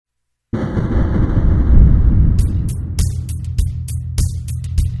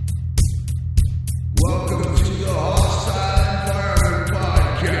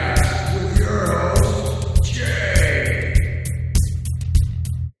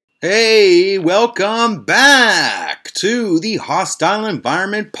Hey, welcome back to the Hostile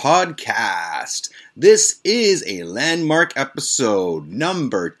Environment Podcast. This is a landmark episode,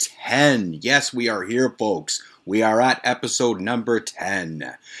 number 10. Yes, we are here, folks. We are at episode number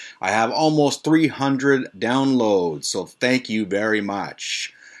 10. I have almost 300 downloads, so thank you very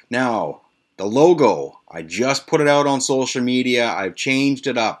much. Now, the logo, I just put it out on social media. I've changed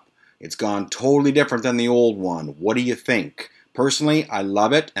it up. It's gone totally different than the old one. What do you think? Personally, I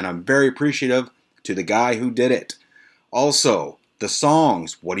love it, and I'm very appreciative to the guy who did it. Also, the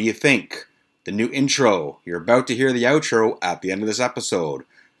songs, what do you think? The new intro, you're about to hear the outro at the end of this episode.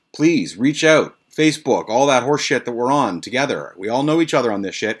 Please reach out, Facebook, all that horse shit that we're on together. We all know each other on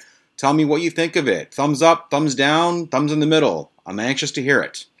this shit. Tell me what you think of it. Thumbs up, thumbs down, thumbs in the middle. I'm anxious to hear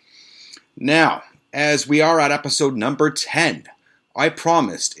it. Now, as we are at episode number 10, I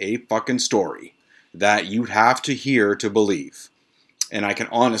promised a fucking story that you'd have to hear to believe. And I can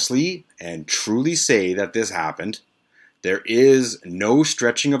honestly and truly say that this happened. There is no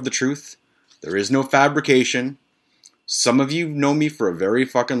stretching of the truth. There is no fabrication. Some of you know me for a very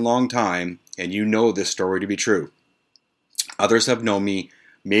fucking long time, and you know this story to be true. Others have known me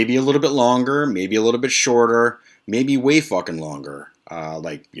maybe a little bit longer, maybe a little bit shorter, maybe way fucking longer.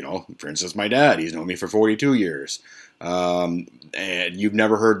 For instance, my dad, he's known me for 42 years. And you've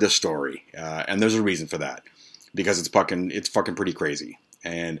never heard this story. And there's a reason for that. Because it's fucking pretty crazy.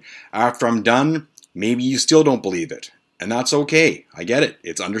 And after I'm done, maybe you still don't believe it. And that's okay. I get it.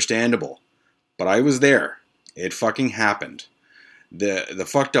 It's understandable. But I was there. It fucking happened. The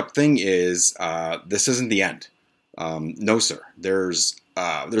fucked up thing is, this isn't the end. No, sir. There's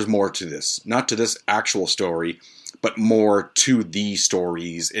more to this. Not to this actual story, but more to the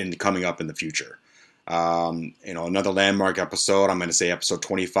stories coming up in the future. Another landmark episode. I'm going to say episode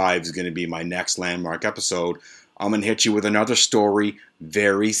 25 is going to be my next landmark episode. I'm going to hit you with another story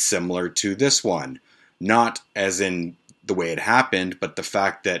very similar to this one. Not as in the way it happened, but the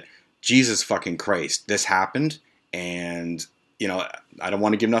fact that Jesus fucking Christ, this happened, and, I don't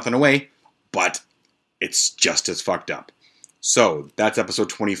want to give nothing away, but it's just as fucked up. So, that's episode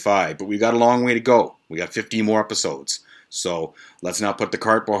 25, but we got a long way to go. We got 15 more episodes. So, let's not put the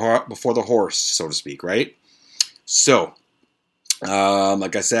cart before the horse, so to speak, right? So,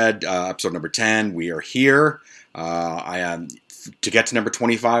 like I said, episode number 10, we are here. To get to number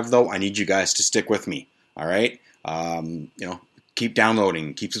 25, though, I need you guys to stick with me, all right? Keep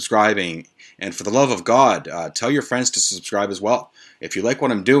downloading, keep subscribing, and for the love of God, tell your friends to subscribe as well. If you like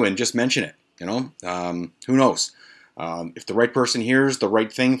what I'm doing, just mention it, who knows? If the right person hears the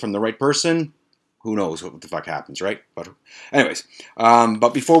right thing from the right person, who knows what the fuck happens, right? But anyways,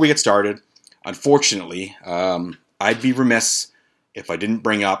 but before we get started, unfortunately, I'd be remiss if I didn't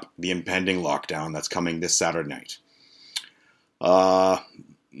bring up the impending lockdown that's coming this Saturday night.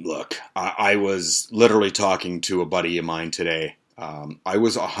 Look, I was literally talking to a buddy of mine today. I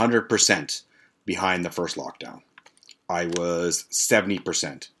was 100% behind the first lockdown. I was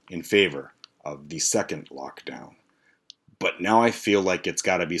 70% in favor of the second lockdown. But now I feel like it's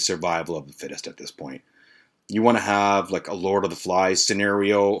got to be survival of the fittest at this point. You want to have like a Lord of the Flies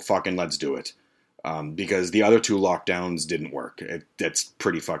scenario? Fucking let's do it. Because the other two lockdowns didn't work. That's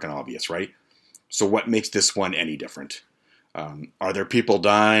pretty fucking obvious, right? So what makes this one any different? Are there people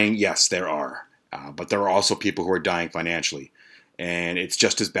dying? Yes, there are. But there are also people who are dying financially. And it's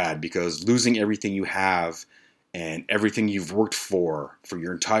just as bad because losing everything you have and everything you've worked for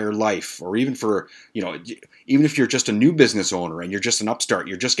your entire life, or even for, even if you're just a new business owner and you're just an upstart,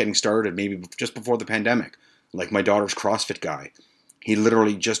 you're just getting started maybe just before the pandemic, like my daughter's CrossFit guy. He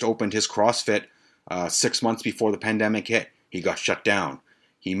literally just opened his CrossFit 6 months before the pandemic hit. He got shut down.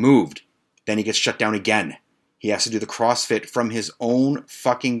 He moved. Then he gets shut down again. He has to do the CrossFit from his own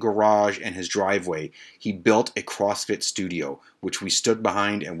fucking garage and his driveway. He built a CrossFit studio, which we stood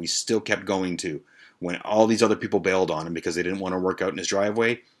behind and we still kept going to. When all these other people bailed on him because they didn't want to work out in his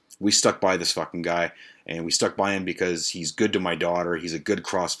driveway, we stuck by this fucking guy. And we stuck by him because he's good to my daughter. He's a good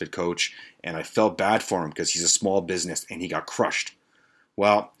CrossFit coach. And I felt bad for him because he's a small business and he got crushed.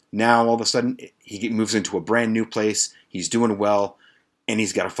 Well, now all of a sudden he moves into a brand new place. He's doing well. And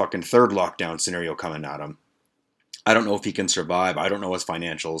he's got a fucking third lockdown scenario coming at him. I don't know if he can survive. I don't know his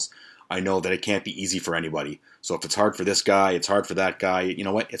financials. I know that it can't be easy for anybody. So if it's hard for this guy, it's hard for that guy. You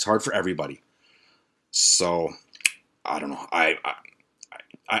know what? It's hard for everybody. So, I don't know. I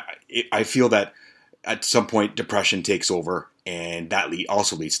feel that at some point depression takes over, and that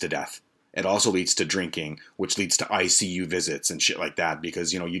also leads to death. It also leads to drinking, which leads to ICU visits and shit like that.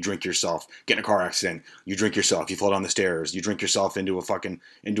 Because, you drink yourself, get in a car accident, you drink yourself, you fall down the stairs, you drink yourself into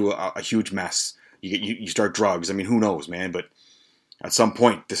a huge mess. You start drugs. I mean, who knows, man? But At some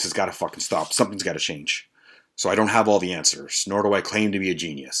point, this has got to fucking stop. Something's got to change. So I don't have all the answers, nor do I claim to be a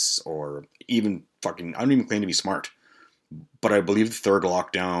genius, or even fucking, I don't even claim to be smart. But I believe the third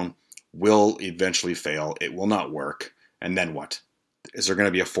lockdown will eventually fail. It will not work. And then what? Is there going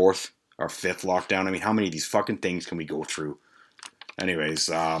to be a fourth or fifth lockdown? I mean, how many of these fucking things can we go through? Anyways,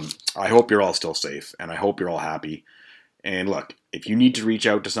 I hope you're all still safe, and I hope you're all happy. And look, if you need to reach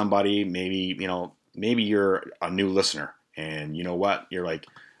out to somebody, maybe you're a new listener, and you know what? You're like,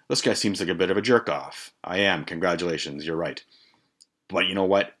 this guy seems like a bit of a jerk off. I am. Congratulations. You're right. But you know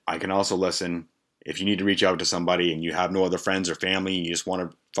what? I can also listen. If you need to reach out to somebody and you have no other friends or family and you just want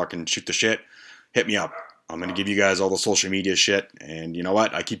to fucking shoot the shit, hit me up. I'm going to give you guys all the social media shit. And you know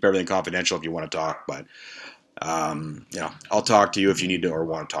what? I keep everything confidential if you want to talk. But, I'll talk to you if you need to or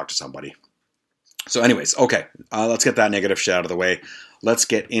want to talk to somebody. So anyways, okay. Let's get that negative shit out of the way. Let's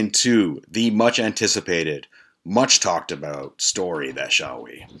get into the much anticipated, much talked about story, that shall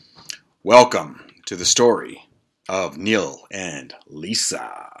we? Welcome to the story of Neil and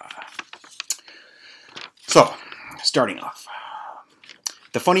Lisa. So, starting off,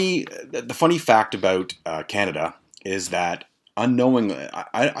 the funny fact about Canada is that unknowingly,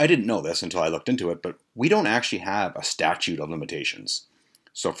 I didn't know this until I looked into it, but we don't actually have a statute of limitations.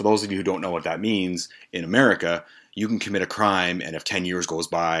 So for those of you who don't know what that means, in America, you can commit a crime, and if 10 years goes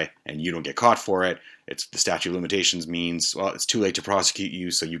by and you don't get caught for it, the statute of limitations means, well, it's too late to prosecute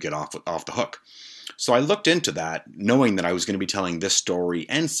you, so you get off the hook. So I looked into that, knowing that I was going to be telling this story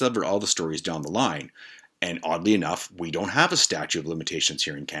and several other stories down the line. And oddly enough, we don't have a statute of limitations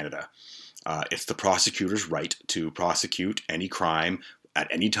here in Canada. It's the prosecutor's right to prosecute any crime at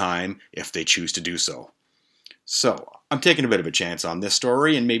any time if they choose to do so. So I'm taking a bit of a chance on this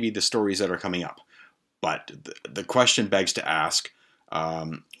story and maybe the stories that are coming up. But the question begs to ask,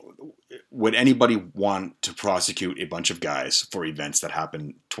 would anybody want to prosecute a bunch of guys for events that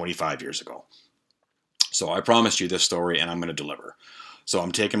happened 25 years ago? So I promised you this story and I'm going to deliver. So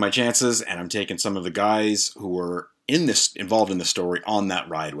I'm taking my chances, and I'm taking some of the guys who were involved in the story on that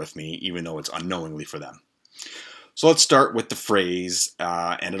ride with me, even though it's unknowingly for them. So let's start with the phrase,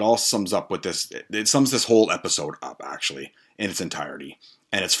 and it all sums up with this. It sums this whole episode up, actually, in its entirety.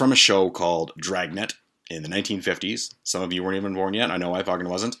 And it's from a show called Dragnet in the 1950s. Some of you weren't even born yet. I know I fucking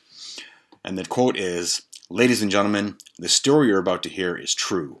wasn't. And the quote is, "Ladies and gentlemen, the story you're about to hear is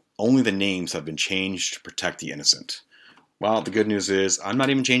true. Only the names have been changed to protect the innocent." Well, the good news is I'm not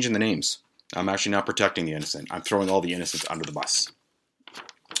even changing the names. I'm actually not protecting the innocent. I'm throwing all the innocents under the bus.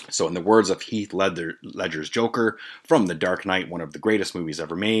 So in the words of Heath Ledger's Joker from The Dark Knight, one of the greatest movies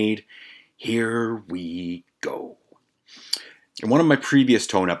ever made, here we go. In one of my previous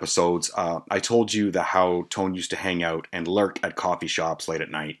Tone episodes, I told you how Tone used to hang out and lurk at coffee shops late at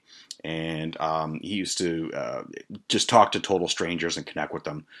night. And he used to just talk to total strangers and connect with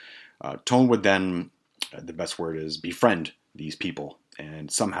them. Tone would then, the best word is, befriend these people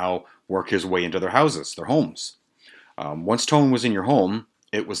and somehow work his way into their houses, their homes. Once Tone was in your home,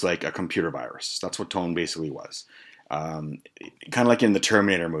 it was like a computer virus. That's what Tone basically was. Kind of like in the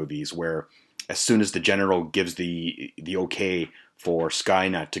Terminator movies, where as soon as the general gives the okay for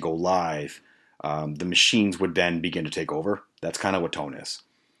Skynet to go live, the machines would then begin to take over. That's kind of what Tone is.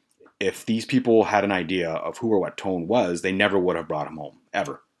 If these people had an idea of who or what Tone was, they never would have brought him home,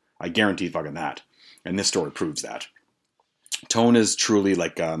 ever. I guarantee fucking that. And this story proves that. Tone is truly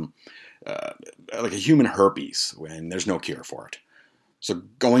like a human herpes, and there's no cure for it. So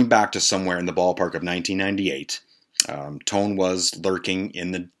going back to somewhere in the ballpark of 1998, Tone was lurking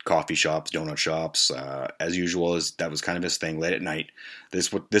in the coffee shops, donut shops, as usual. That was kind of his thing late at night.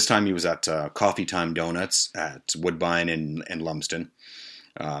 This time he was at Coffee Time Donuts at Woodbine and Lumsden.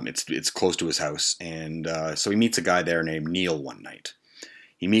 It's close to his house, and so he meets a guy there named Neil one night.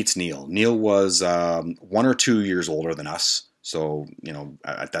 He meets Neil. Neil was 1 or 2 years older than us. So,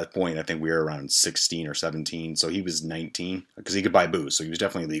 at that point, I think we were around 16 or 17. So he was 19 because he could buy booze. So he was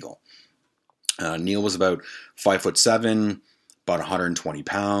definitely legal. Neil was about 5'7", about 120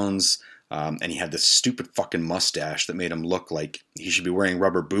 pounds. And he had this stupid fucking mustache that made him look like he should be wearing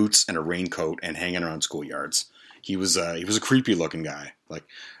rubber boots and a raincoat and hanging around schoolyards. He was a creepy looking guy. Like,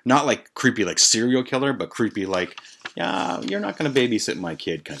 not like creepy like serial killer, but creepy like, yeah, you're not going to babysit my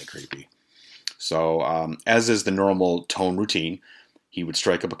kid kind of creepy. So, as is the normal Tone routine, he would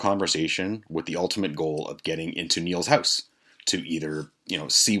strike up a conversation with the ultimate goal of getting into Neil's house to either,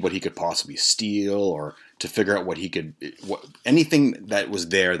 see what he could possibly steal or to figure out anything that was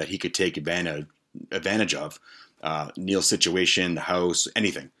there that he could take advantage of. Neil's situation, the house,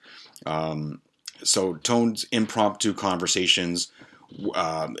 anything. So Tone's impromptu conversations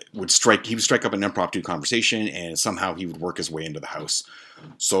would strike up an impromptu conversation, and somehow he would work his way into the house.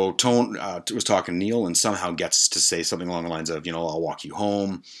 So Tone was talking to Neil, and somehow gets to say something along the lines of, I'll walk you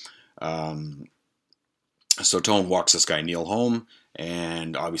home. So Tone walks this guy Neil home,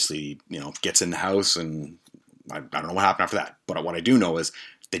 and obviously, gets in the house, and I don't know what happened after that. But what I do know is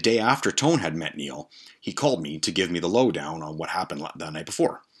the day after Tone had met Neil, he called me to give me the lowdown on what happened the night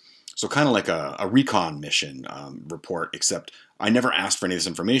before. So kind of like a recon mission report, except I never asked for any of this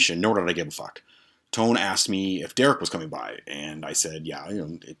information, nor did I give a fuck. Tone asked me if Derek was coming by, and I said, yeah,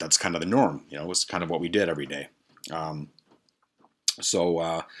 that's kind of the norm. It's kind of what we did every day.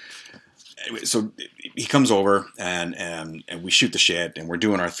 So he comes over, and we shoot the shit, and we're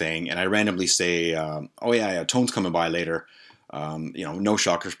doing our thing, and I randomly say, oh yeah, Tone's coming by later. No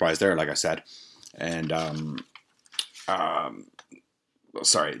shock or surprise there, like I said. And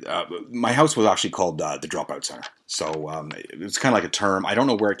my house was actually called the Dropout Center. So it was kind of like a term. I don't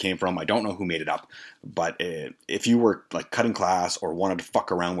know where it came from. I don't know who made it up. But if you were like cutting class or wanted to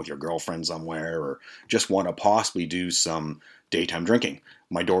fuck around with your girlfriend somewhere, or just want to possibly do some daytime drinking,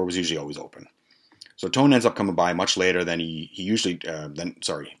 my door was usually always open. So Tone ends up coming by much later than he usually.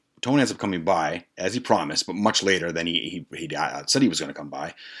 Tone ends up coming by as he promised, but much later than he said he was going to come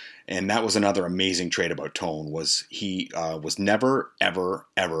by. And that was another amazing trait about Tone, was he was never, ever,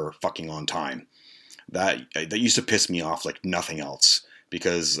 ever fucking on time. That used to piss me off like nothing else,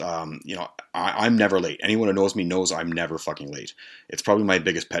 because, I'm never late. Anyone who knows me knows I'm never fucking late. It's probably my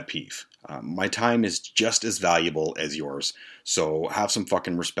biggest pet peeve. My time is just as valuable as yours. So have some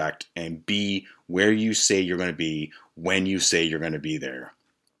fucking respect and be where you say you're going to be when you say you're going to be there.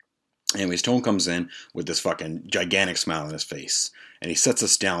 Anyways, Tone comes in with this fucking gigantic smile on his face, and he sets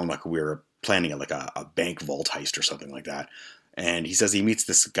us down like we were planning like a bank vault heist or something like that. And he says he meets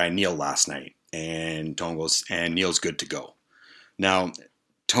this guy Neil last night, and Tone goes, and Neil's good to go. Now,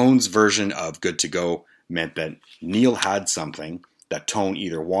 Tone's version of good to go meant that Neil had something that Tone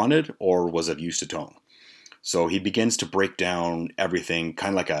either wanted or was of use to Tone. So he begins to break down everything,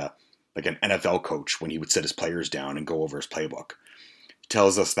 kind of like an NFL coach when he would sit his players down and go over his playbook.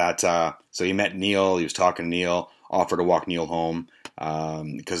 Tells us that, so he met Neil, he was talking to Neil, offered to walk Neil home,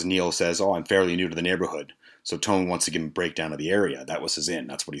 because Neil says, oh, I'm fairly new to the neighborhood. So Tone wants to give him a breakdown of the area. That was his in,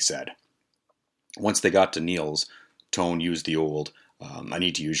 that's what he said. Once they got to Neil's, Tone used the old, I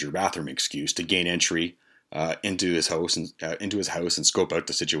need to use your bathroom excuse to gain entry into his house and scope out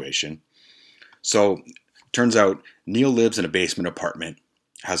the situation. So, turns out, Neil lives in a basement apartment,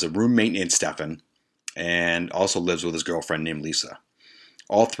 has a roommate named Stefan, and also lives with his girlfriend named Lisa.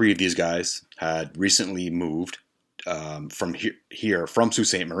 All three of these guys had recently moved from Sault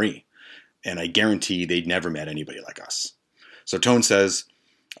Ste. Marie, and I guarantee they'd never met anybody like us. So Tone says,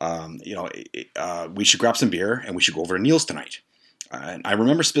 we should grab some beer and we should go over to Neil's tonight. And I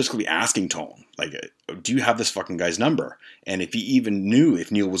remember specifically asking Tone, like, do you have this fucking guy's number? And if he even knew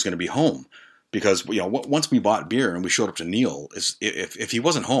if Neil was going to be home. Because, once we bought beer and we showed up to Neil, if he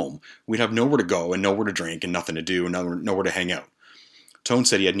wasn't home, we'd have nowhere to go and nowhere to drink and nothing to do and nowhere to hang out. Tone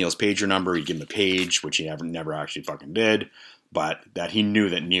said he had Neil's pager number, he'd give him the page, which he never actually fucking did, but that he knew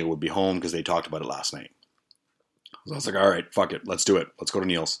that Neil would be home because they talked about it last night. So I was like, all right, fuck it, let's do it. Let's go to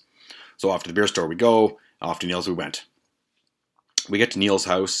Neil's. So off to the beer store we go, off to Neil's we went. We get to Neil's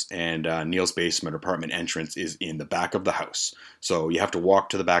house, and Neil's basement apartment entrance is in the back of the house. So you have to walk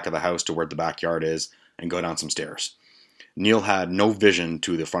to the back of the house to where the backyard is and go down some stairs. Neil had no vision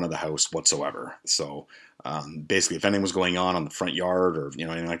to the front of the house whatsoever. So basically, if anything was going on the front yard or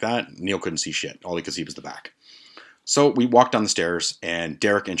anything like that, Neil couldn't see shit. All he could see was the back. So we walked down the stairs, and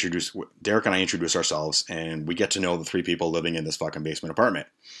Derek and I introduced ourselves, and we get to know the three people living in this fucking basement apartment.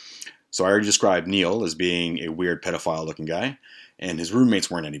 So I already described Neil as being a weird pedophile-looking guy, and his roommates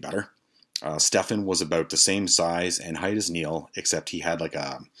weren't any better. Stefan was about the same size and height as Neil, except he had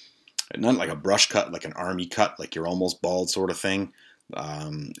not like a brush cut, like an army cut, like you're almost bald sort of thing.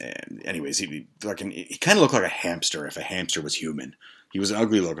 Anyways, he kind of looked like a hamster if a hamster was human. He was an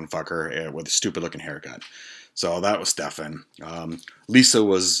ugly-looking fucker with a stupid-looking haircut. So that was Stefan. Lisa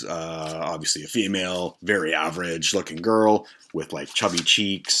was obviously a female, very average-looking girl with like chubby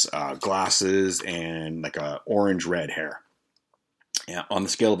cheeks, glasses, and like a orange-red hair. Yeah, on the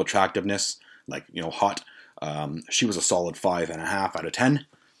scale of attractiveness, hot, she was a solid 5.5 out of 10.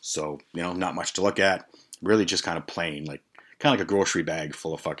 So, not much to look at. Really just kind of plain, kind of like a grocery bag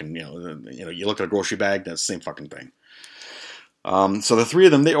full of fucking, you look at a grocery bag, that's the same fucking thing. So the three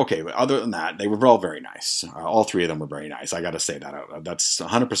of them, other than that, they were all very nice. All three of them were very nice. I got to say that out. That's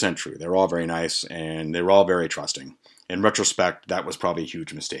 100% true. They were all very nice, and they were all very trusting. In retrospect, that was probably a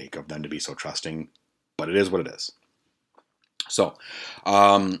huge mistake of them to be so trusting, but it is what it is. So,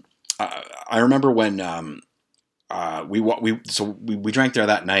 I remember when we drank there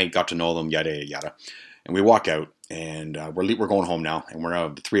that night, got to know them, yada yada yada, and we walk out, and we're going home now, and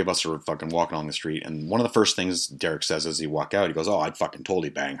the three of us are fucking walking on the street, and one of the first things Derek says as he walk out, he goes, "Oh, I'd fucking totally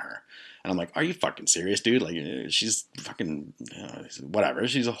bang her," and I'm like, "Are you fucking serious, dude? Like, she's fucking whatever.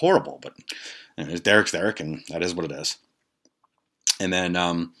 She's horrible, but Derek's Derek, and that is what it is." And then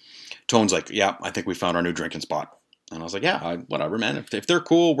Tone's like, "Yeah, I think we found our new drinking spot." And I was like, "Yeah, whatever, man. If they're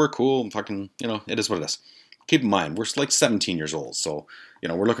cool, we're cool. Fucking, it is what it is." Keep in mind, we're like 17 years old, so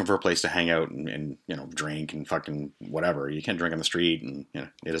we're looking for a place to hang out and drink and fucking whatever. You can't drink on the street, and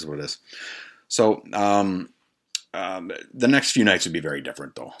it is what it is. So the next few nights would be very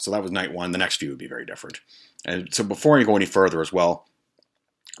different, though. So that was night one. The next few would be very different. And so before I go any further, as well,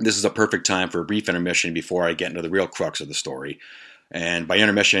 this is a perfect time for a brief intermission before I get into the real crux of the story. And by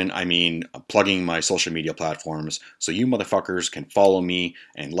intermission, I mean plugging my social media platforms so you motherfuckers can follow me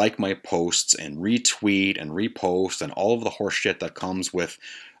and like my posts and retweet and repost and all of the horse shit that comes with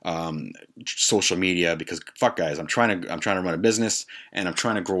social media. Because fuck, guys, I'm trying to run a business and I'm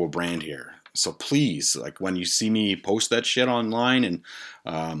trying to grow a brand here. So please, like, when you see me post that shit online, and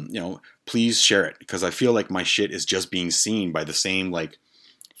please share it, because I feel like my shit is just being seen by the same like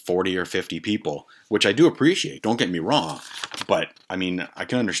 40 or 50 people, which I do appreciate. Don't get me wrong, but I mean, I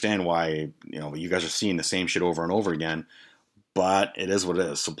can understand why you guys are seeing the same shit over and over again. But it is what it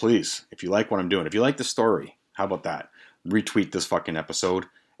is. So please, if you like what I'm doing, if you like the story, how about that? Retweet this fucking episode,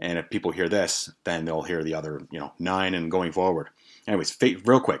 and if people hear this, then they'll hear the other 9 and going forward. Anyways,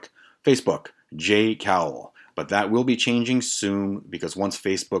 real quick, Facebook, Jay Cowell. But that will be changing soon, because once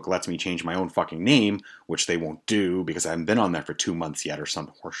Facebook lets me change my own fucking name, which they won't do because I haven't been on there for 2 months yet or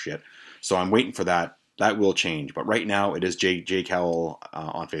some horse shit. So I'm waiting for that. That will change. But right now it is J Cowell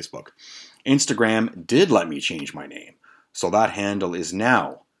on Facebook. Instagram did let me change my name. So that handle is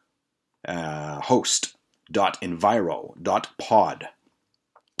now host.enviro.pod.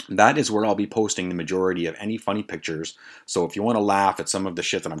 That is where I'll be posting the majority of any funny pictures. So if you want to laugh at some of the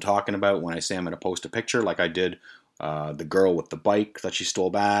shit that I'm talking about when I say I'm going to post a picture, like I did the girl with the bike that she stole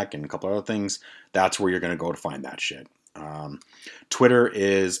back and a couple other things, that's where you're going to go to find that shit. Twitter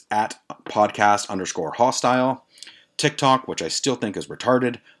is at podcast_hostile. TikTok, which I still think is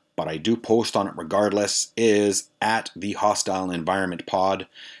retarded, but I do post on it regardless, is at the Hostile Environment Pod.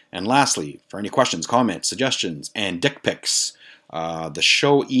 And lastly, for any questions, comments, suggestions, and dick pics, the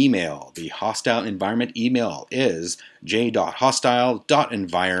show email, the Hostile Environment email, is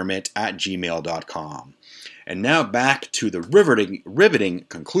j.hostile.environment@gmail.com. And now back to the riveting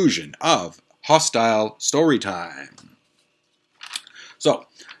conclusion of Hostile Storytime. So,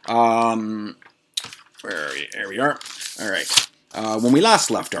 there we are. All right. When we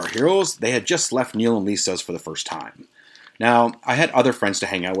last left our heroes, they had just left Neil and Lisa's for the first time. Now, I had other friends to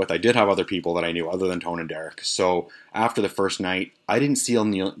hang out with. I did have other people that I knew other than Tone and Derek. So after the first night, I didn't see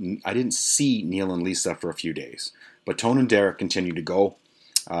Neil and Lisa for a few days. But Tone and Derek continued to go.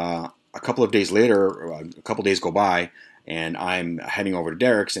 A couple of days later, a couple days go by, and I'm heading over to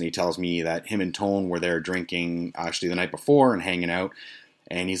Derek's, and he tells me that him and Tone were there drinking actually the night before and hanging out.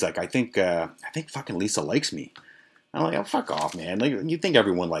 And he's like, I think fucking Lisa likes me. I'm like, oh, fuck off, man. Like, you think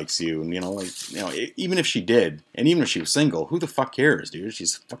everyone likes you, and even if she did, and even if she was single, who the fuck cares, dude?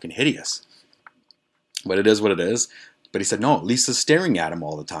 She's fucking hideous. But it is what it is. But he said, no, Lisa's staring at him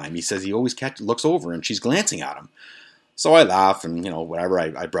all the time. He says he always looks over and she's glancing at him. So I laugh and whatever.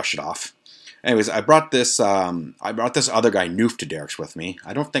 I brush it off. Anyways, I brought this other guy, Noof, to Derek's with me.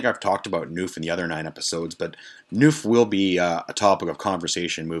 I don't think I've talked about Noof in the other 9 episodes, but Noof will be a topic of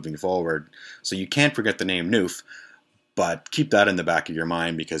conversation moving forward. So you can't forget the name Noof. But keep that in the back of your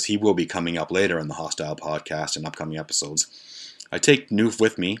mind, because he will be coming up later in the Hostile podcast in upcoming episodes. I take Noof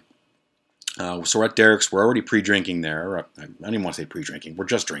with me. So we're at Derek's. We're already pre-drinking there. I don't even want to say pre-drinking. We're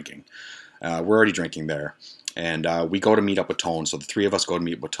just drinking. We're already drinking there. And we go to meet up with Tone. So the 3 of us go to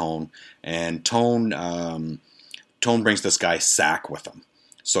meet up with Tone. And Tone brings this guy, Sack, with him.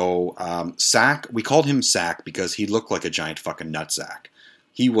 So Sack, we called him Sack because he looked like a giant fucking nutsack.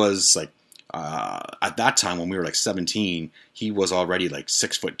 He was like, at that time when we were like 17, he was already like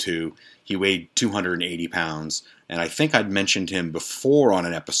 6'2". He weighed 280 pounds. And I think I'd mentioned him before on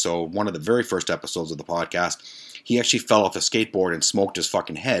an episode, one of the very first episodes of the podcast. He actually fell off a skateboard and smoked his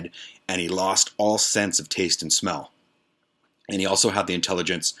fucking head, and he lost all sense of taste and smell. And he also had the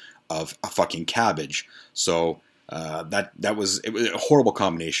intelligence of a fucking cabbage. So it was a horrible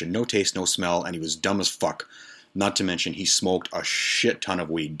combination. No taste, no smell, and he was dumb as fuck. Not to mention he smoked a shit ton of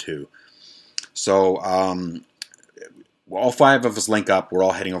weed too. So all 5 of us link up. We're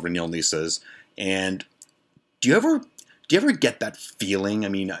all heading over to Neil and Lisa's. And do you Do you ever get that feeling? I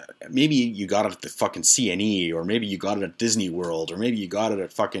mean, maybe you got it at the fucking CNE, or maybe you got it at Disney World, or maybe you got it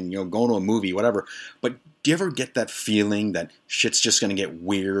at fucking, going to a movie, whatever. But do you ever get that feeling that shit's just going to get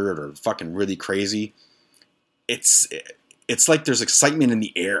weird or fucking really crazy? It's like there's excitement in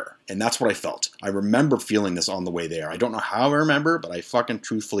the air, and that's what I felt. I remember feeling this on the way there. I don't know how I remember, but I fucking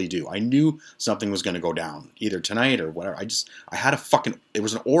truthfully do. I knew something was going to go down, either tonight or whatever. I had it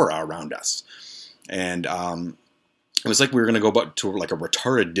was an aura around us. And, it was like we were going to go to like a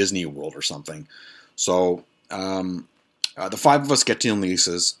retarded Disney World or something. So the five of us get to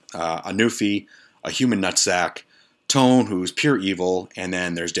Lisa's, a Newfie, a human nutsack, Tone, who's pure evil, and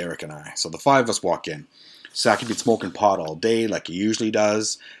then there's Derek and I. So the five of us walk in. Sack had been smoking pot all day like he usually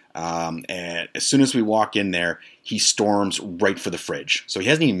does. And as soon as we walk in there, he storms right for the fridge. So he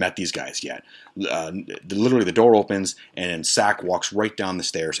hasn't even met these guys yet. Literally the door opens and Sack walks right down the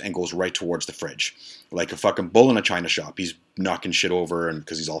stairs and goes right towards the fridge. Like a fucking bull in a china shop. He's knocking shit over and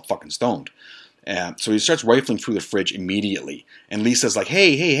because he's all fucking stoned. So he starts rifling through the fridge immediately. And Lisa's like,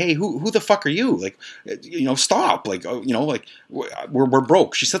 hey, who the fuck are you? Like, stop. Like, we're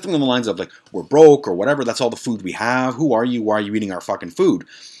broke. She said something along the lines of like, we're broke or whatever. That's all the food we have. Who are you? Why are you eating our fucking food?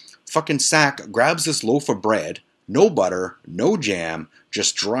 Fucking Sack grabs this loaf of bread, no butter, no jam,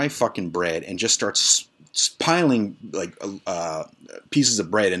 just dry fucking bread, and just starts piling like pieces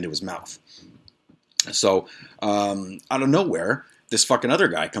of bread into his mouth. So out of nowhere, this fucking other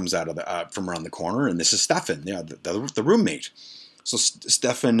guy comes out of from around the corner, and this is Stefan, the roommate. So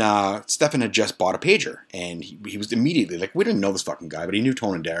Stefan had just bought a pager, and he was immediately like, we didn't know this fucking guy, but he knew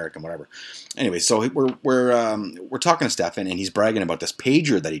Tone and Derek and whatever. Anyway, so we're talking to Stefan, and he's bragging about this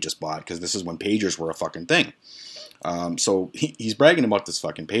pager that he just bought, because this is when pagers were a fucking thing. So he's bragging about this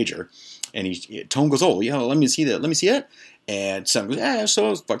fucking pager, and Tone goes, oh yeah, let me see that, let me see it. And Stefan goes, yeah,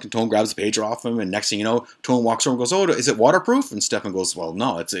 so fucking Tone grabs the pager off him, and next thing you know, Tone walks over and goes, oh, is it waterproof? And Stefan goes, well,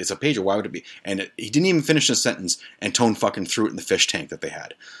 no, it's a pager, why would it be? And he didn't even finish the sentence, and Tone fucking threw it in the fish tank that they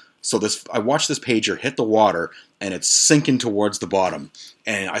had. So I watched this pager hit the water, and it's sinking towards the bottom.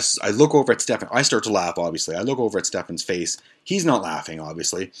 And I look over at Stefan. I start to laugh, obviously. I look over at Stefan's face. He's not laughing,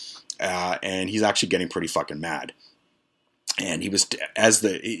 obviously. And he's actually getting pretty fucking mad. And he's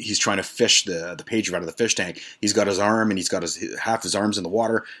trying to fish the pager out of the fish tank, he's got his arm, and he's got half his arms in the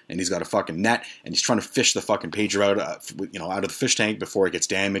water, and he's got a fucking net, and he's trying to fish the fucking pager out of the fish tank before it gets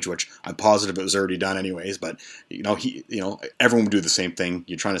damaged, which I'm positive it was already done anyways. But everyone would do the same thing.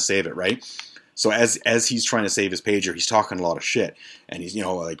 You're trying to save it, right? So as he's trying to save his pager, he's talking a lot of shit, and he's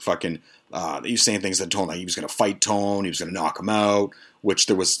like fucking. He was saying things that Tone, like he was going to fight Tone, he was going to knock him out, which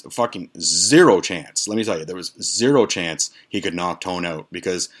there was fucking zero chance. Let me tell you, there was zero chance he could knock Tone out,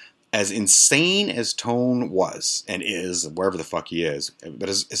 because as insane as Tone was, and is, wherever the fuck he is, but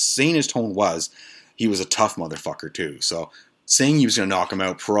as insane as Tone was, he was a tough motherfucker too. So saying he was going to knock him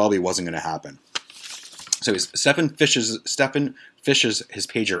out probably wasn't going to happen. So Stefan fishes his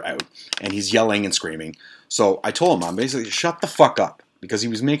pager out, and he's yelling and screaming. So I told him, I'm basically, shut the fuck up. Because he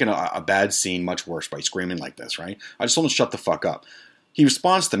was making a bad scene much worse by screaming like this, right? I just told him to shut the fuck up. He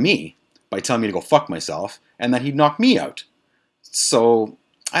responds to me by telling me to go fuck myself, and that he'd knock me out. So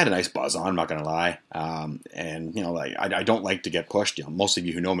I had a nice buzz on, I'm not going to lie. And, I don't like to get pushed. Most of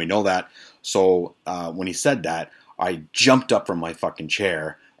you who know me know that. So when he said that, I jumped up from my fucking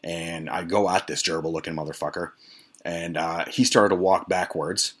chair, and I go at this gerbil-looking motherfucker. And he started to walk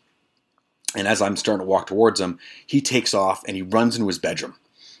backwards. And as I'm starting to walk towards him, he takes off and he runs into his bedroom.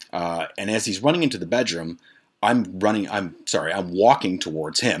 And as he's running into the bedroom, I'm walking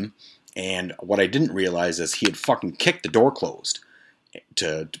towards him. And what I didn't realize is he had fucking kicked the door closed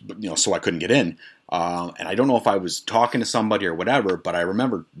so I couldn't get in. And I don't know if I was talking to somebody or whatever, but I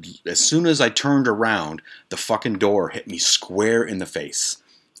remember as soon as I turned around, the fucking door hit me square in the face.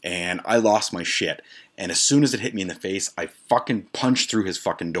 And I lost my shit. And as soon as it hit me in the face, I fucking punched through his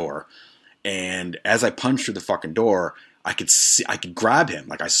fucking door. And as I punched through the fucking door, I could grab him.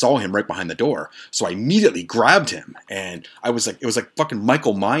 Like I saw him right behind the door. So I immediately grabbed him. And it was like fucking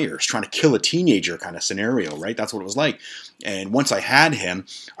Michael Myers trying to kill a teenager kind of scenario, right? That's what it was like. And once I had him,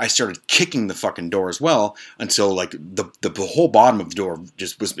 I started kicking the fucking door as well until like the whole bottom of the door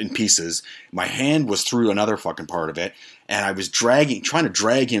just was in pieces. My hand was through another fucking part of it. And I was trying to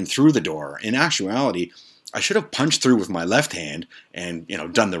drag him through the door. In actuality, I should have punched through with my left hand and,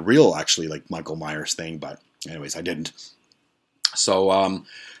 done the real, actually, like Michael Myers thing. But anyways, I didn't. So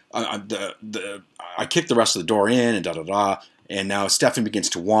I kicked the rest of the door in and da-da-da. And now Stefan begins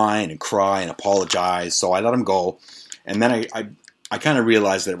to whine and cry and apologize. So I let him go. And then I kind of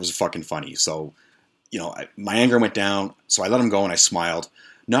realized that it was fucking funny. So, my anger went down. So I let him go and I smiled.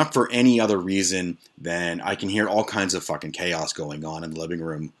 Not for any other reason than I can hear all kinds of fucking chaos going on in the living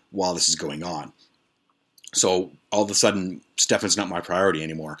room while this is going on. So all of a sudden, Stefan's not my priority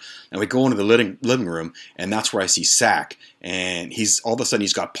anymore. And we go into the living room, and that's where I see Sack. And all of a sudden,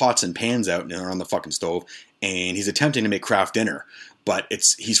 he's got pots and pans out and they're on the fucking stove, and he's attempting to make craft dinner. But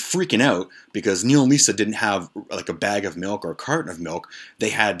he's freaking out because Neil and Lisa didn't have like a bag of milk or a carton of milk.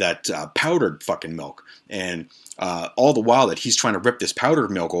 They had that powdered fucking milk. And all the while that he's trying to rip this powdered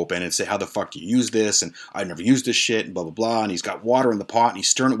milk open and say, how the fuck do you use this? And I never used this shit and blah, blah, blah. And he's got water in the pot and he's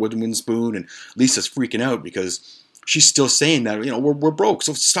stirring it with a wooden spoon. And Lisa's freaking out because she's still saying that, we're broke.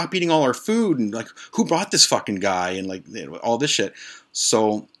 So stop eating all our food. And like, who brought this fucking guy? And like, all this shit.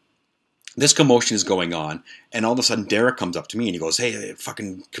 So this commotion is going on, and all of a sudden Derek comes up to me and he goes, hey,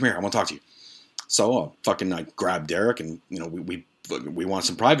 fucking come here, I want to talk to you. So I grab Derek, and we want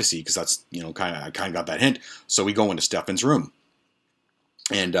some privacy because that's I kind of got that hint. So we go into Stefan's room,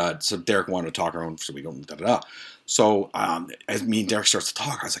 and so Derek wanted to talk around, so we go da da da. So as me and Derek starts to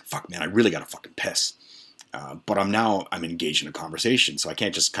talk, I was like, fuck man, I really gotta fucking piss. But I'm engaged in a conversation, so I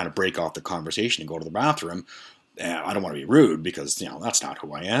can't just kind of break off the conversation and go to the bathroom. I don't want to be rude because, that's not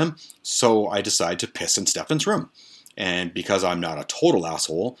who I am. So I decide to piss in Stefan's room. And because I'm not a total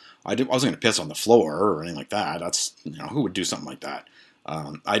asshole, I wasn't going to piss on the floor or anything like that. That's, who would do something like that?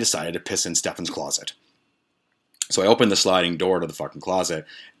 I decided to piss in Stefan's closet. So I open the sliding door to the fucking closet,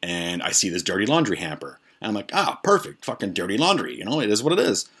 and I see this dirty laundry hamper. And I'm like, perfect, fucking dirty laundry. It is what it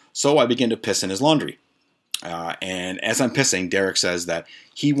is. So I begin to piss in his laundry. And as I'm pissing, Derek says that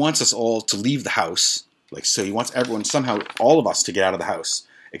he wants us all to leave the house. So he wants everyone, somehow, all of us to get out of the house,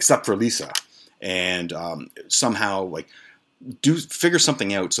 except for Lisa. And somehow, figure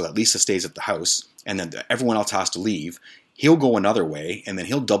something out so that Lisa stays at the house, and then everyone else has to leave. He'll go another way, and then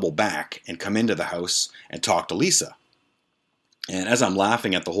he'll double back and come into the house and talk to Lisa. And as I'm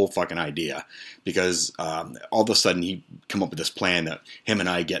laughing at the whole fucking idea, because all of a sudden he come up with this plan that him and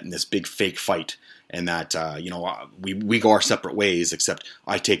I get in this big fake fight, and that, we go our separate ways, except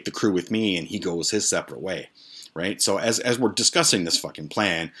I take the crew with me and he goes his separate way, right? So as we're discussing this fucking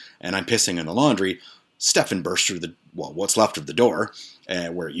plan, and I'm pissing in the laundry, Stefan bursts through what's left of the door,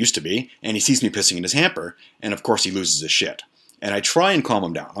 where it used to be, and he sees me pissing in his hamper, and of course he loses his shit. And I try and calm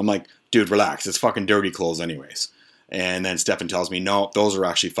him down. I'm like, dude, relax, it's fucking dirty clothes anyways. And then Stefan tells me, no, those are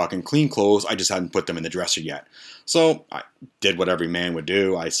actually fucking clean clothes. I just hadn't put them in the dresser yet. So I did what every man would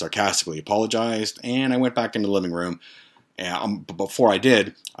do. I sarcastically apologized, and I went back into the living room. And but before I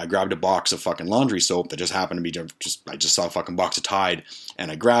did, I grabbed a box of fucking laundry soap that just happened to be I just saw a fucking box of Tide,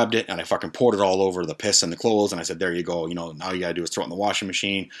 and I grabbed it, and I fucking poured it all over the piss and the clothes, and I said, there you go. Now you gotta do is throw it in the washing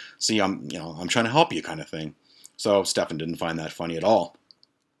machine. See, I'm trying to help you kind of thing. So Stefan didn't find that funny at all.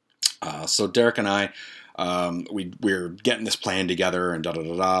 So Derek and I, we're getting this plan together and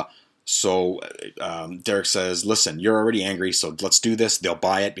da-da-da-da. So Derek says, listen, you're already angry, so let's do this. They'll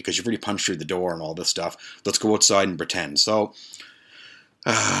buy it because you've already punched through the door and all this stuff. Let's go outside and pretend. So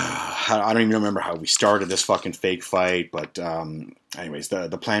I don't even remember how we started this fucking fake fight, but anyways,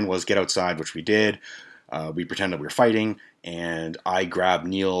 the plan was get outside, which we did. We pretended we were fighting, and I grabbed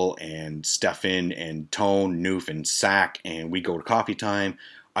Neil and Stefan and Tone, Noof, and Sack, and we go to coffee time.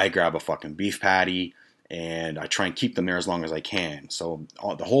 I grab a fucking beef patty, and I try and keep them there as long as I can. So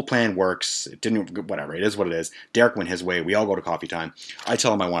the whole plan works. It didn't, whatever, it is what it is. Derek went his way. We all go to coffee time. I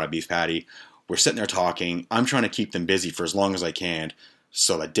tell him I want a beef patty. We're sitting there talking. I'm trying to keep them busy for as long as I can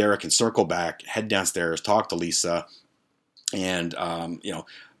so that Derek can circle back, head downstairs, talk to Lisa. And,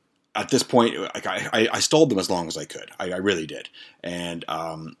 at this point, I stalled them as long as I could. I really did. And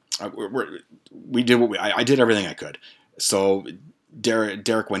we did I did everything I could. So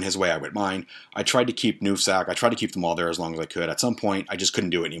Derek went his way, I went mine. I tried to keep Sack. I tried to keep them all there as long as I could. At some point, I just couldn't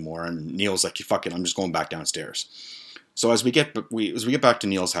do it anymore. And Neil's like, fuck it, I'm just going back downstairs. So as we get back to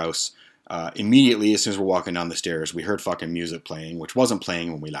Neil's house, immediately, as soon as we're walking down the stairs, we heard fucking music playing, which wasn't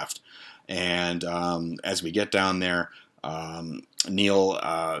playing when we left. And as we get down there, Neil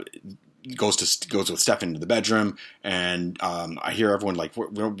goes with Stefan into the bedroom, and I hear everyone like,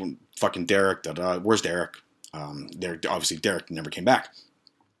 where fucking Derek? Where's Derek? Obviously Derek never came back.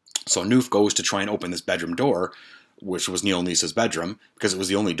 So Noof goes to try and open this bedroom door, which was Neil and Lisa's bedroom, because it was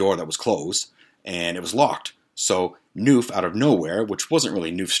the only door that was closed, and it was locked. So Noof, out of nowhere, which wasn't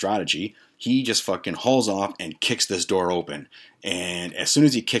really Noof's strategy, he just fucking hauls off and kicks this door open. And as soon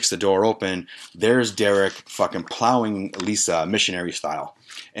as he kicks the door open, there's Derek fucking plowing Lisa missionary style.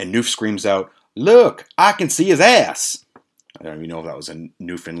 And Noof screams out, "Look, I can see his ass." I don't even know if that was a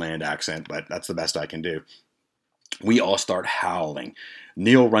Newfoundland accent, but that's the best I can do. We all start howling.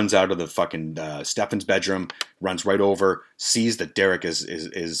 Neil runs out of the fucking Stefan's bedroom, runs right over, sees that Derek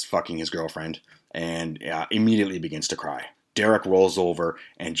is fucking his girlfriend, and immediately begins to cry. Derek rolls over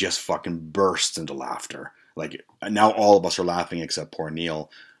and just fucking bursts into laughter. Like, now all of us are laughing except poor Neil.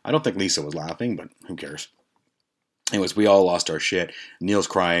 I don't think Lisa was laughing, but who cares? Anyways, we all lost our shit. Neil's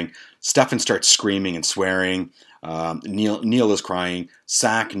crying. Stefan starts screaming and swearing. Neil is crying.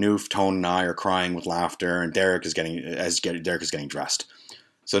 Sack, Noof, Tone, and I are crying with laughter, and Derek is getting dressed.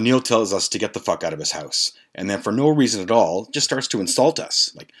 So Neil tells us to get the fuck out of his house, and then for no reason at all, just starts to insult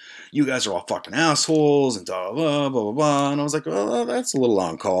us. Like, you guys are all fucking assholes, and blah, blah, blah, blah, blah. And I was like, well, that's a little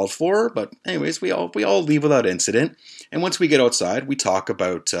uncalled for, but anyways, we all leave without incident. And once we get outside, we talk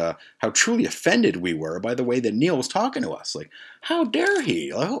about how truly offended we were by the way that Neil was talking to us. Like, how dare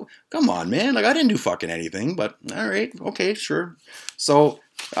he? Like, oh, come on, man. Like, I didn't do fucking anything, but all right, okay, sure. So,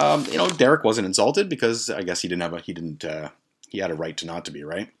 Derek wasn't insulted because I guess he had a right to not to be,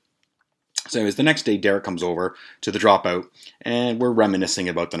 right? So anyways, the next day, Derek comes over to the dropout, and we're reminiscing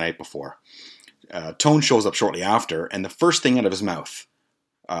about the night before. Tone shows up shortly after, and the first thing out of his mouth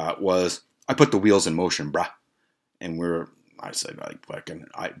was, "I put the wheels in motion, bruh." And I said,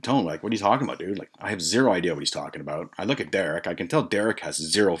 Tone, like, what are you talking about, dude? Like, I have zero idea what he's talking about. I look at Derek, I can tell Derek has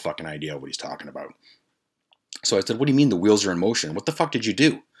zero fucking idea what he's talking about. So I said, what do you mean the wheels are in motion? What the fuck did you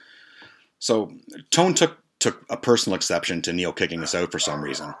do? So Tone took a personal exception to Neil kicking us out for some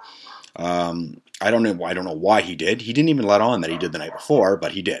reason. I don't know why he did. He didn't even let on that he did the night before,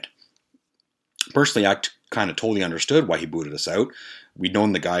 but he did. Personally, I kind of totally understood why he booted us out. We'd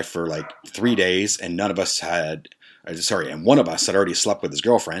known the guy for like 3 days, and one of us had already slept with his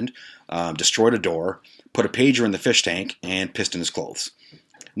girlfriend, destroyed a door, put a pager in the fish tank, and pissed in his clothes.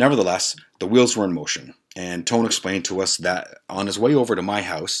 Nevertheless, the wheels were in motion, and Tone explained to us that on his way over to my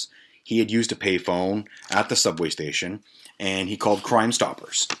house, he had used a payphone at the subway station, and he called Crime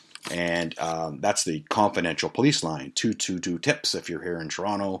Stoppers. And that's the confidential police line, 222 tips if you're here in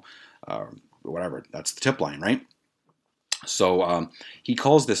Toronto, whatever. That's the tip line, right? So he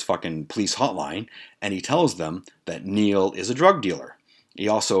calls this fucking police hotline, and he tells them that Neil is a drug dealer. He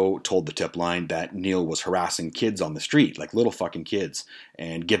also told the tip line that Neil was harassing kids on the street, like little fucking kids,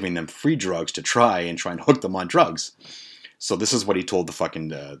 and giving them free drugs to try and hook them on drugs. So this is what he told the fucking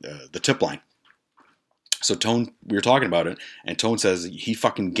the tip line. So Tone, we were talking about it, and Tone says he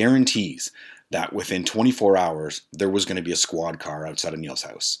fucking guarantees that within 24 hours, there was going to be a squad car outside of Neil's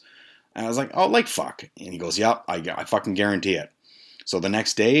house. And I was like, oh, like fuck. And he goes, yep, I fucking guarantee it. So the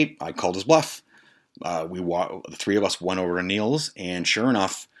next day, I called his bluff. The three of us went over to Neil's, and sure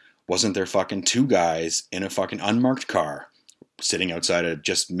enough, wasn't there fucking two guys in a fucking unmarked car sitting outside of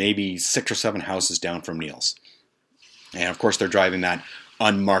just maybe 6 or 7 houses down from Neil's. And of course, they're driving that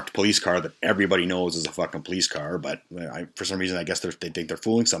unmarked police car that everybody knows is a fucking police car, but for some reason, I guess they think they're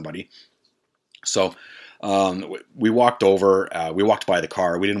fooling somebody. So we walked over, we walked by the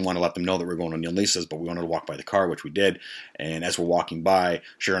car. We didn't want to let them know that we were going to Neil and Lisa's, but we wanted to walk by the car, which we did. And as we're walking by,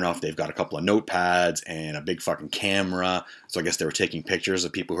 sure enough, they've got a couple of notepads and a big fucking camera. So I guess they were taking pictures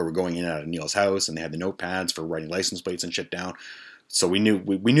of people who were going in and out of Neil's house, and they had the notepads for writing license plates and shit down. So we knew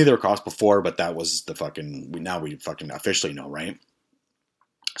they were cops before, but that was the fucking, now we fucking officially know, right?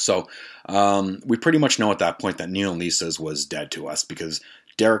 So we pretty much know at that point that Neil and Lisa's was dead to us because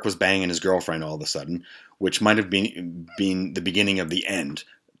Derek was banging his girlfriend all of a sudden, which might have been the beginning of the end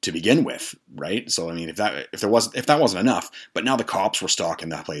to begin with, right? So I mean, if that wasn't enough, but now the cops were stalking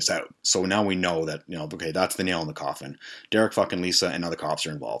that place out. So now we know that, okay, that's the nail in the coffin. Derek fucking Lisa and other cops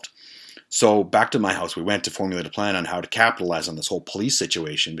are involved. So back to my house, we went to formulate a plan on how to capitalize on this whole police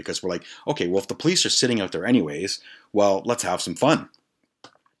situation because we're like, okay, well, if the police are sitting out there anyways, well, let's have some fun.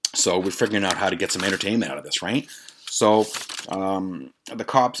 So we're figuring out how to get some entertainment out of this, right? So the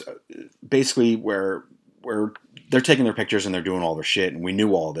cops basically where they're taking their pictures and they're doing all their shit, and we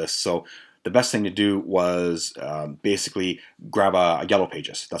knew all this. So the best thing to do was basically grab a Yellow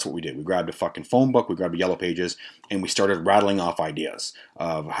Pages. That's what we did. We grabbed a fucking phone book, we grabbed a Yellow Pages, and we started rattling off ideas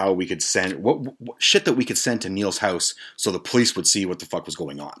of how we could send what shit that we could send to Neil's house so the police would see what the fuck was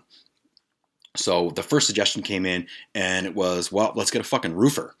going on. So the first suggestion came in, and it was, well, let's get a fucking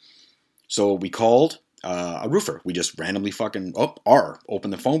roofer. So we called a roofer. We just randomly fucking,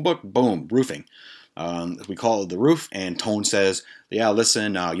 open the phone book, boom, roofing. We call the roof, and Tone says, yeah,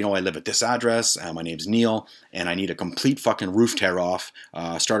 listen, I live at this address, my name's Neil, and I need a complete fucking roof tear-off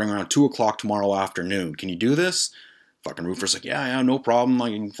starting around 2 o'clock tomorrow afternoon. Can you do this? Fucking roofer's like, yeah, no problem. I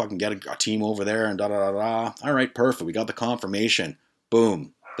can fucking get a team over there, and da-da-da-da. All right, perfect. We got the confirmation.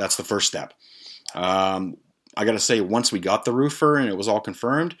 Boom. That's the first step. I gotta say, once we got the roofer and it was all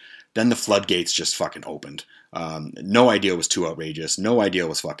confirmed, then the floodgates just fucking opened. No idea was too outrageous. No idea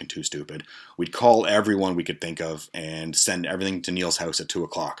was fucking too stupid. We'd call everyone we could think of and send everything to Neil's house at 2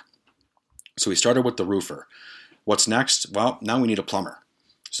 o'clock. So we started with the roofer. What's next? Well, now we need a plumber.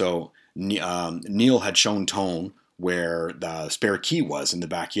 So Neil had shown Tone where the spare key was in the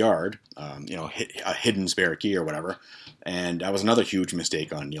backyard, a hidden spare key or whatever. And that was another huge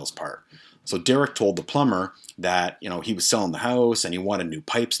mistake on Neil's part. So Derek told the plumber that, he was selling the house and he wanted new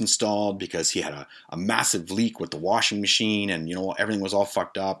pipes installed because he had a massive leak with the washing machine and, everything was all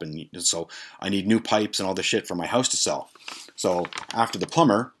fucked up. And so I need new pipes and all this shit for my house to sell. So after the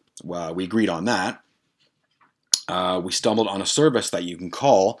plumber, we agreed on that. We stumbled on a service that you can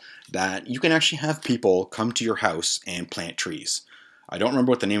call that you can actually have people come to your house and plant trees. I don't remember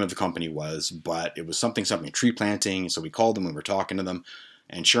what the name of the company was, but it was something tree planting. So we called them and we were talking to them.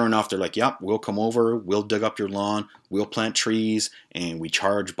 And sure enough, they're like, yep, we'll come over, we'll dig up your lawn, we'll plant trees, and we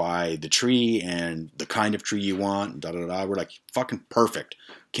charge by the tree and the kind of tree you want, da-da-da. We're like, fucking perfect.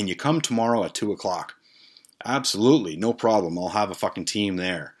 Can you come tomorrow at 2 o'clock? Absolutely, no problem. I'll have a fucking team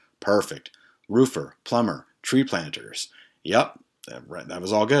there. Perfect. Roofer, plumber, tree planters. Yep, that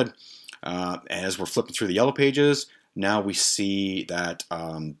was all good. As we're flipping through the yellow pages, now we see that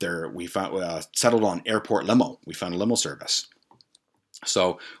we found settled on airport limo. We found a limo service.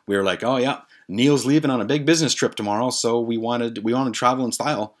 So we were like, oh yeah, Neil's leaving on a big business trip tomorrow, so we wanted to travel in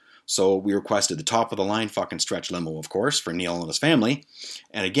style. So we requested the top of the line fucking stretch limo, of course, for Neil and his family,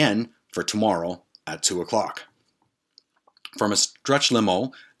 and again for tomorrow at 2 o'clock. From a stretch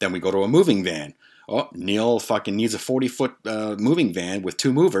limo, then we go to a moving van. Oh, Neil fucking needs a 40-foot moving van with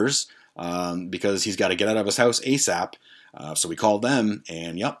 2 movers because he's got to get out of his house ASAP. So we called them,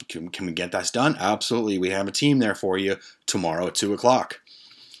 and yep, can we get that done? Absolutely, we have a team there for you tomorrow at 2 o'clock.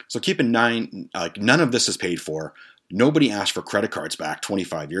 So keep in mind, none of this is paid for. Nobody asked for credit cards back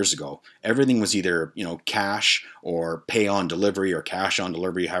 25 years ago. Everything was either cash or pay on delivery or cash on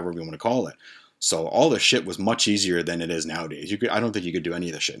delivery, however we want to call it. So all this shit was much easier than it is nowadays. I don't think you could do any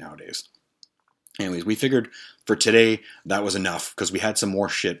of this shit nowadays. Anyways, we figured for today that was enough because we had some more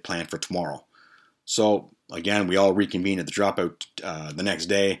shit planned for tomorrow. So again, we all reconvened at the dropout the next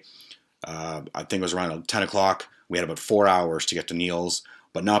day. I think it was around 10 o'clock. We had about 4 hours to get to Neil's,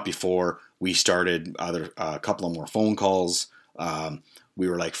 but not before we started a couple of more phone calls. We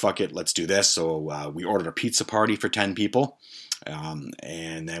were like, fuck it, let's do this. So we ordered a pizza party for 10 people.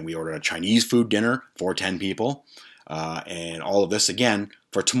 And then we ordered a Chinese food dinner for 10 people. And all of this, again,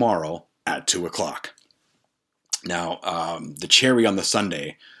 for tomorrow at 2 o'clock. Now, the cherry on the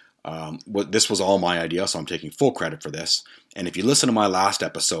sundae, this was all my idea, so I'm taking full credit for this. And if you listen to my last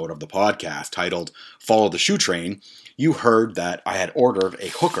episode of the podcast titled Follow the Shoe Train, you heard that I had ordered a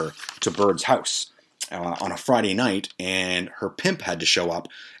hooker to Bird's house on a Friday night, and her pimp had to show up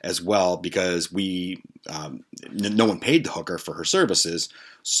as well because no one paid the hooker for her services.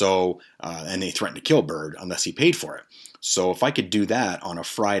 So, and they threatened to kill Bird unless he paid for it. So if I could do that on a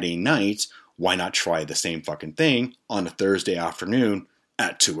Friday night, why not try the same fucking thing on a Thursday afternoon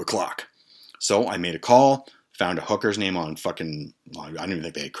at 2 o'clock? So I made a call, found a hooker's name on fucking, I don't even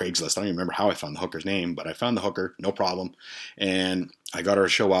think they had Craigslist. I don't even remember how I found the hooker's name, but I found the hooker, no problem. And I got her to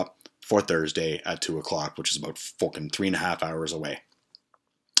show up for Thursday at 2 o'clock, which is about fucking 3.5 hours away.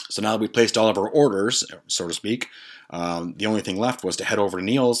 So now that we placed all of our orders, so to speak, the only thing left was to head over to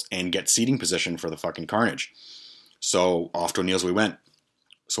Neil's and get seating position for the fucking carnage. So off to Neil's we went.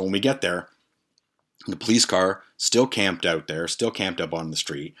 So when we get there, the police car still camped out there, still camped up on the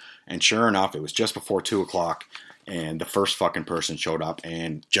street. And sure enough, it was just before 2 o'clock and the first fucking person showed up.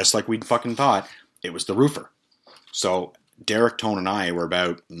 And just like we fucking thought, it was the roofer. So Derek, Tone, and I were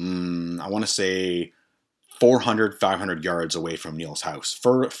about, I want to say 400, 500 yards away from Neil's house.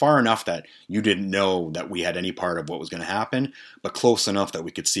 Far enough that you didn't know that we had any part of what was going to happen, but close enough that we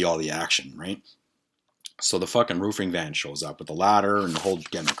could see all the action, right? So the fucking roofing van shows up with the ladder and the whole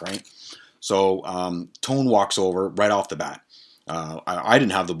gimmick, right? So Tone walks over right off the bat. I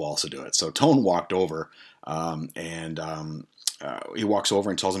didn't have the balls to do it. So Tone walked over and he walks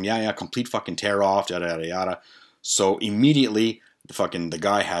over and tells him, yeah, complete fucking tear off, yada, yada, yada. So immediately the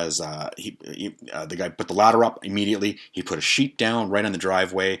guy has, the guy put the ladder up immediately. He put a sheet down right on the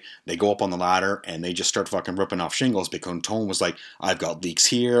driveway. They go up on the ladder and they just start fucking ripping off shingles because Tone was like, I've got leaks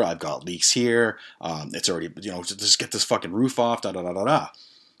here. It's already, just get this fucking roof off, da, da, da, da, da.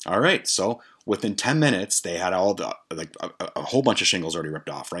 All right. So within 10 minutes, they had all the, a whole bunch of shingles already ripped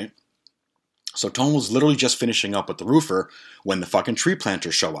off, right? So Tone was literally just finishing up with the roofer when the fucking tree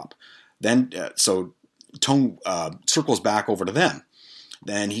planters show up. Then, so Tone circles back over to them.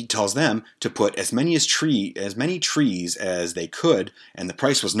 Then he tells them to put as many trees as they could, and the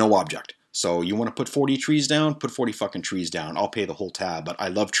price was no object. So you want to put 40 trees down? Put 40 fucking trees down. I'll pay the whole tab, but I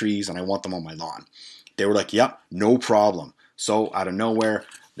love trees and I want them on my lawn. They were like, yep, no problem. So out of nowhere,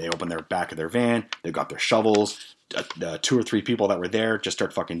 they open their back of their van. They've got their shovels. The 2 or 3 people that were there just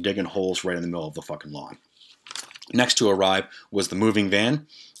start fucking digging holes right in the middle of the fucking lawn. Next to arrive was the moving van.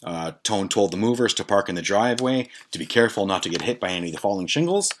 Tone told the movers to park in the driveway, to be careful not to get hit by any of the falling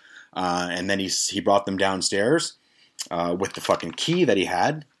shingles. And then he brought them downstairs with the fucking key that he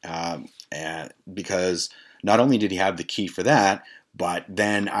had. Because not only did he have the key for that, but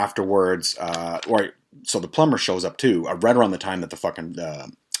then afterwards, so the plumber shows up too, right around the time that the fucking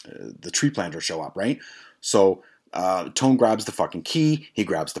the tree planters show up, right? So Tone grabs the fucking key, he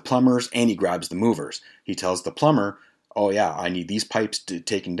grabs the plumbers, and he grabs the movers. He tells the plumber, oh yeah, I need these pipes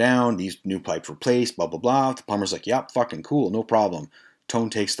taken down, these new pipes replaced, blah, blah, blah. The plumber's like, yep, fucking cool, no problem. Tone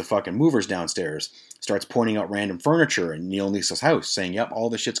takes the fucking movers downstairs, starts pointing out random furniture in Neil and Lisa's house, saying, yep, all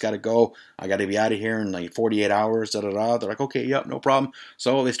this shit's got to go. I got to be out of here in like 48 hours, da-da-da. They're like, okay, yep, no problem.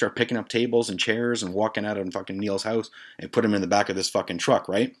 So they start picking up tables and chairs and walking out of fucking Neil's house and put them in the back of this fucking truck,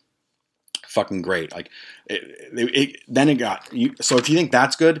 right? Fucking great. Like, then it got, so if you think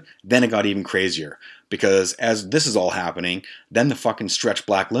that's good, then it got even crazier. Because as this is all happening, then the fucking stretch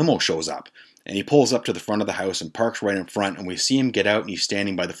black limo shows up. And he pulls up to the front of the house and parks right in front, and we see him get out, and he's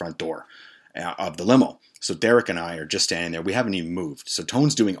standing by the front door of the limo. So Derek and I are just standing there. We haven't even moved. So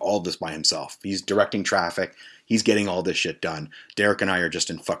Tone's doing all this by himself. He's directing traffic. He's getting all this shit done. Derek and I are just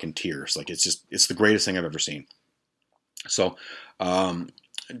in fucking tears. Like, it's the greatest thing I've ever seen. So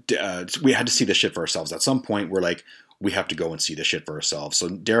we had to see this shit for ourselves. At some point, we're like, we have to go and see this shit for ourselves. So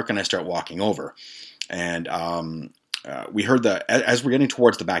Derek and I start walking over, and we heard as we're getting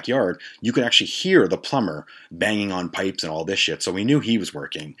towards the backyard, you could actually hear the plumber banging on pipes and all this shit. So we knew he was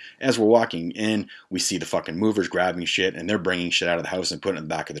working. As we're walking in, we see the fucking movers grabbing shit, and they're bringing shit out of the house and putting it in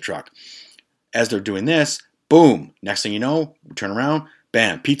the back of the truck. As they're doing this, boom, next thing you know, we turn around,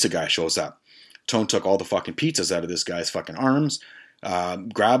 bam, pizza guy shows up. Tone took all the fucking pizzas out of this guy's fucking arms,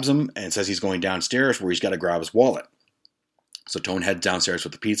 grabs him, and says he's going downstairs where he's got to grab his wallet. So Tone heads downstairs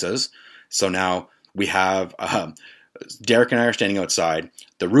with the pizzas. So now we have Derek and I are standing outside.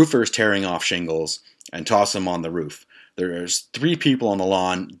 The roofer is tearing off shingles and tossing them on the roof. There's 3 people on the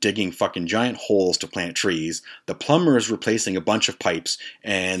lawn digging fucking giant holes to plant trees. The plumber is replacing a bunch of pipes,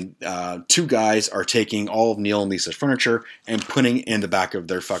 and 2 guys are taking all of Neil and Lisa's furniture and putting it in the back of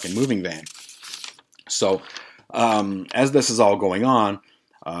their fucking moving van. So as this is all going on,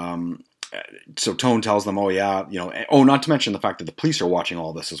 so Tone tells them, oh yeah, not to mention the fact that the police are watching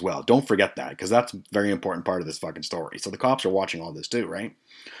all this as well. Don't forget that, because that's a very important part of this fucking story. So the cops are watching all this too, right?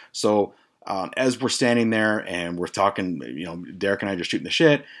 So as we're standing there and we're talking, Derek and I are just shooting the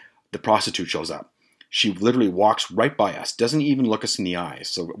shit, the prostitute shows up. She literally walks right by us, doesn't even look us in the eyes.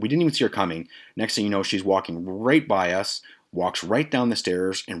 So we didn't even see her coming. Next thing you know, she's walking right by us, walks right down the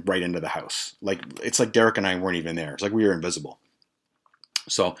stairs and right into the house. Like, it's like Derek and I weren't even there. It's like we were invisible.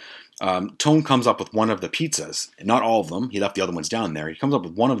 So Tone comes up with one of the pizzas, not all of them. He left the other ones down there. He comes up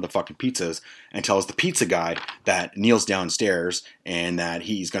with one of the fucking pizzas and tells the pizza guy that Neil's downstairs and that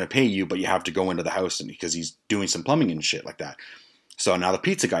he's going to pay you, but you have to go into the house because he's doing some plumbing and shit like that. So now the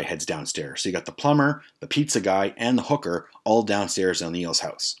pizza guy heads downstairs. So you got the plumber, the pizza guy, and the hooker all downstairs in Neil's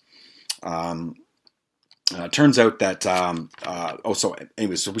house. Turns out that, so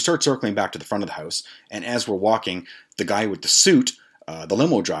we start circling back to the front of the house, and as we're walking, the guy with the suit, the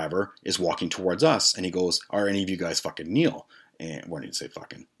limo driver, is walking towards us, and he goes, are any of you guys fucking Neil? And what did he say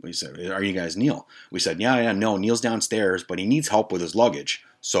fucking? We said, are you guys Neil? We said, yeah, no, Neil's downstairs, but he needs help with his luggage.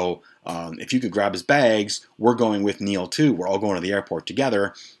 So if you could grab his bags, we're going with Neil too. We're all going to the airport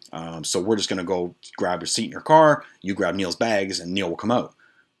together. So we're just going to go grab a seat in your car, you grab Neil's bags, and Neil will come out.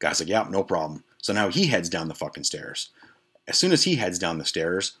 Guy's like, yeah, no problem. So now he heads down the fucking stairs. As soon as he heads down the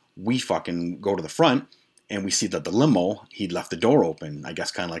stairs, we fucking go to the front, and we see that the limo, he'd left the door open. I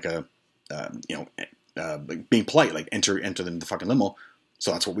guess kind of like being polite, like enter the fucking limo.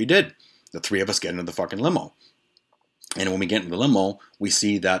 So that's what we did. The 3 of us get into the fucking limo. And when we get into the limo, we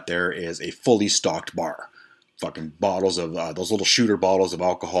see that there is a fully stocked bar. Fucking bottles of, those little shooter bottles of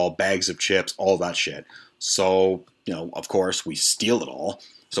alcohol, bags of chips, all that shit. So, of course, we steal it all.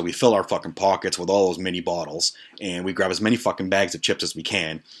 So we fill our fucking pockets with all those mini bottles, and we grab as many fucking bags of chips as we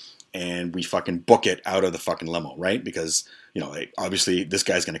can, and we fucking book it out of the fucking limo, right? Because, obviously this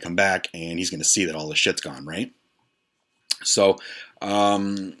guy's going to come back, and he's going to see that all the shit's gone, right? So,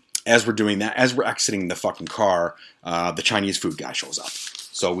 as we're doing that, as we're exiting the fucking car, the Chinese food guy shows up.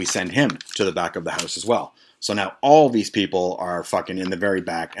 So we send him to the back of the house as well. So now all these people are fucking in the very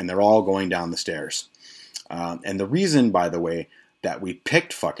back, and they're all going down the stairs. And the reason, by the way, that we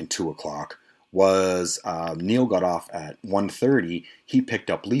picked fucking 2 o'clock was Neil got off at 1:30. He picked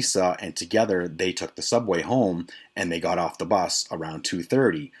up Lisa, and together they took the subway home, and they got off the bus around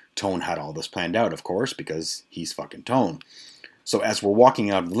 2:30. Tone had all this planned out, of course, because he's fucking Tone. So as we're walking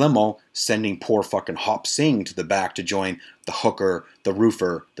out of the limo, sending poor fucking Hop Sing to the back to join the hooker, the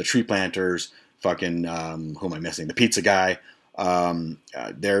roofer, the tree planters, fucking, who am I missing? The pizza guy.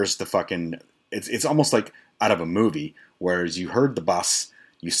 There's the fucking, it's almost like out of a movie, whereas you heard the bus,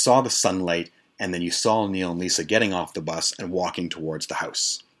 you saw the sunlight, and then you saw Neil and Lisa getting off the bus and walking towards the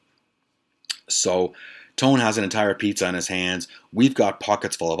house. So Tone has an entire pizza in his hands. We've got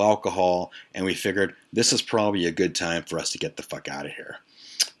pockets full of alcohol, and we figured this is probably a good time for us to get the fuck out of here.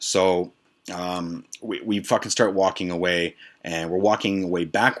 So we fucking start walking away, and we're walking away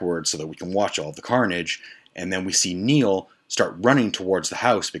backwards so that we can watch all the carnage. And then we see Neil start running towards the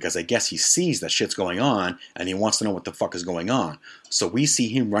house because I guess he sees that shit's going on, and he wants to know what the fuck is going on. So we see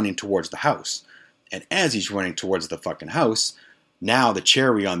him running towards the house. And as he's running towards the fucking house, now the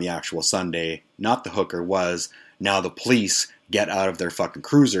cherry on the actual sundae, not the hooker, was now the police get out of their fucking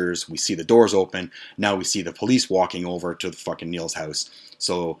cruisers. We see the doors open. Now we see the police walking over to the fucking Neil's house.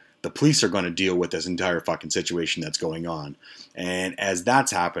 So the police are going to deal with this entire fucking situation that's going on. And as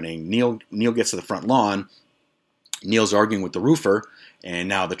that's happening, Neil gets to the front lawn. Neil's arguing with the roofer, and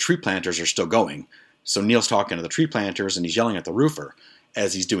now the tree planters are still going. So Neil's talking to the tree planters, and he's yelling at the roofer.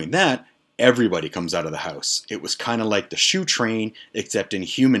 As he's doing that, everybody comes out of the house. It was kind of like the shoe train, except in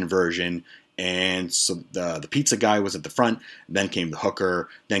human version. And so the pizza guy was at the front, then came the hooker,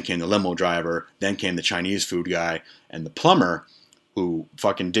 then came the limo driver, then came the Chinese food guy, and the plumber, who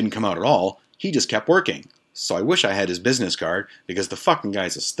fucking didn't come out at all, he just kept working. So I wish I had his business card, because the fucking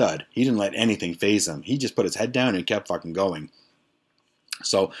guy's a stud. He didn't let anything faze him. He just put his head down and kept fucking going.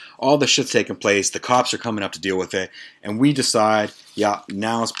 So all the shit's taking place, the cops are coming up to deal with it, and we decide, yeah,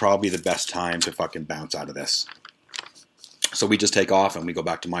 now's probably the best time to fucking bounce out of this. So we just take off and we go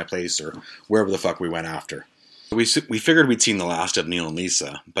back to my place or wherever the fuck we went after. We figured we'd seen the last of Neil and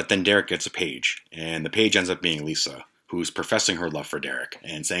Lisa, but then Derek gets a page, and the page ends up being Lisa, who's professing her love for Derek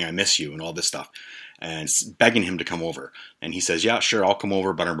and saying, I miss you and all this stuff, and begging him to come over. And he says, yeah, sure, I'll come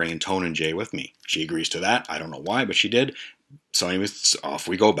over, but I'm bringing Tone and Jay with me. She agrees to that. I don't know why, but she did. So anyways, off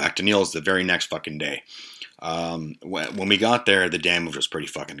we go back to Neil's the very next fucking day. When we got there, the damage was pretty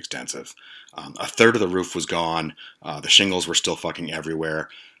fucking extensive. A third of the roof was gone. The shingles were still fucking everywhere.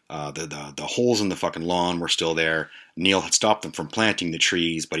 The holes in the fucking lawn were still there. Neil had stopped them from planting the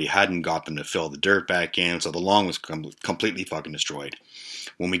trees, but he hadn't got them to fill the dirt back in, so the lawn was completely fucking destroyed.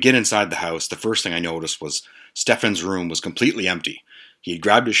 When we get inside the house, the first thing I noticed was Stefan's room was completely empty. He had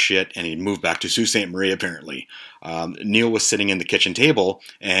grabbed his shit and he'd moved back to Sault Ste. Marie, apparently. Neil was sitting in the kitchen table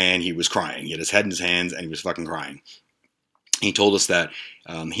and he was crying. He had his head in his hands and he was fucking crying. He told us that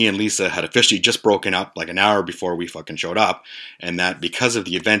he and Lisa had officially just broken up like an hour before we fucking showed up, and that because of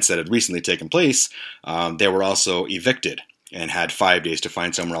the events that had recently taken place, they were also evicted and had 5 days to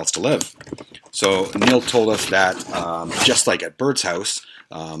find somewhere else to live. So Neil told us that just like at Bird's house,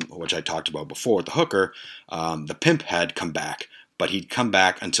 which I talked about before with the hooker, the pimp had come back, but he'd come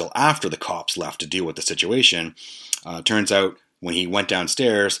back until after the cops left to deal with the situation. Turns out when he went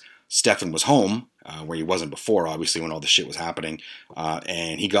downstairs, Stefan was home, where he wasn't before, obviously, when all this shit was happening,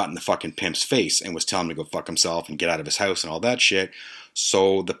 and he got in the fucking pimp's face and was telling him to go fuck himself and get out of his house and all that shit.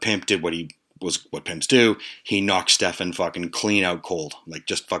 So the pimp did what pimps do. He knocked Stefan fucking clean out cold, like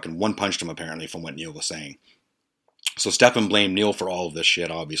just fucking one punched him apparently from what Neil was saying. So Stefan blamed Neil for all of this shit,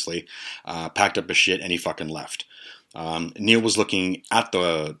 obviously, packed up his shit and he fucking left. Neil was looking at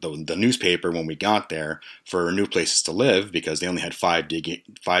the newspaper when we got there for new places to live because they only had 5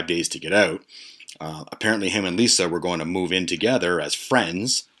 days to get out. Apparently him and Lisa were going to move in together as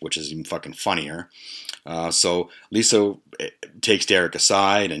friends, which is even fucking funnier. So Lisa takes Derek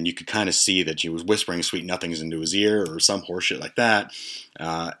aside, and you could kind of see that she was whispering sweet nothings into his ear or some horseshit like that.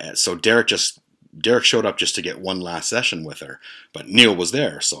 So Derek showed up just to get one last session with her, but Neil was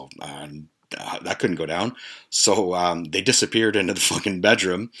there, so that couldn't go down. So they disappeared into the fucking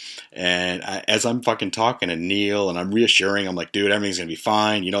bedroom, and as I'm fucking talking to Neil and I'm reassuring, I'm like, dude, everything's gonna be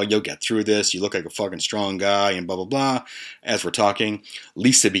fine, you'll get through this, you look like a fucking strong guy, and blah blah blah. As we're talking,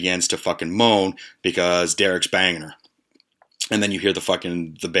 Lisa begins to fucking moan because Derek's banging her. And then you hear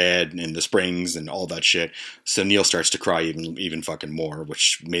the bed and the springs and all that shit. So Neil starts to cry even fucking more,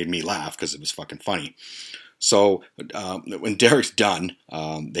 which made me laugh because it was fucking funny. So when Derek's done,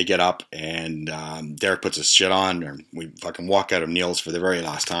 they get up and Derek puts his shit on, and we fucking walk out of Neil's for the very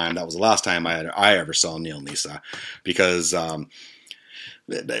last time. That was the last time I ever saw Neil and Lisa, because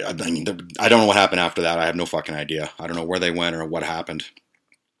I mean, I don't know what happened after that. I have no fucking idea. I don't know where they went or what happened.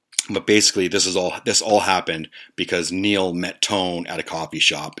 But basically, this all happened because Neil met Tone at a coffee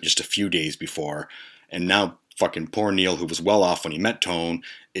shop just a few days before, and now fucking poor Neil, who was well off when he met Tone,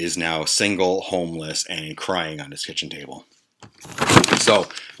 is now single, homeless, and crying on his kitchen table. So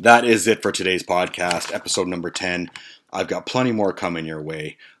that is it for today's podcast, episode number 10. I've got plenty more coming your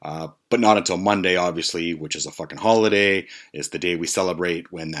way, but not until Monday, obviously, which is a fucking holiday. It's the day we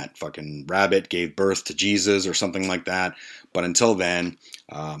celebrate when that fucking rabbit gave birth to Jesus or something like that. But until then,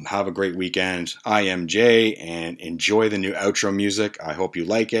 have a great weekend. I am Jay, and enjoy the new outro music. I hope you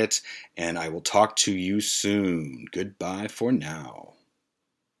like it, and I will talk to you soon. Goodbye for now.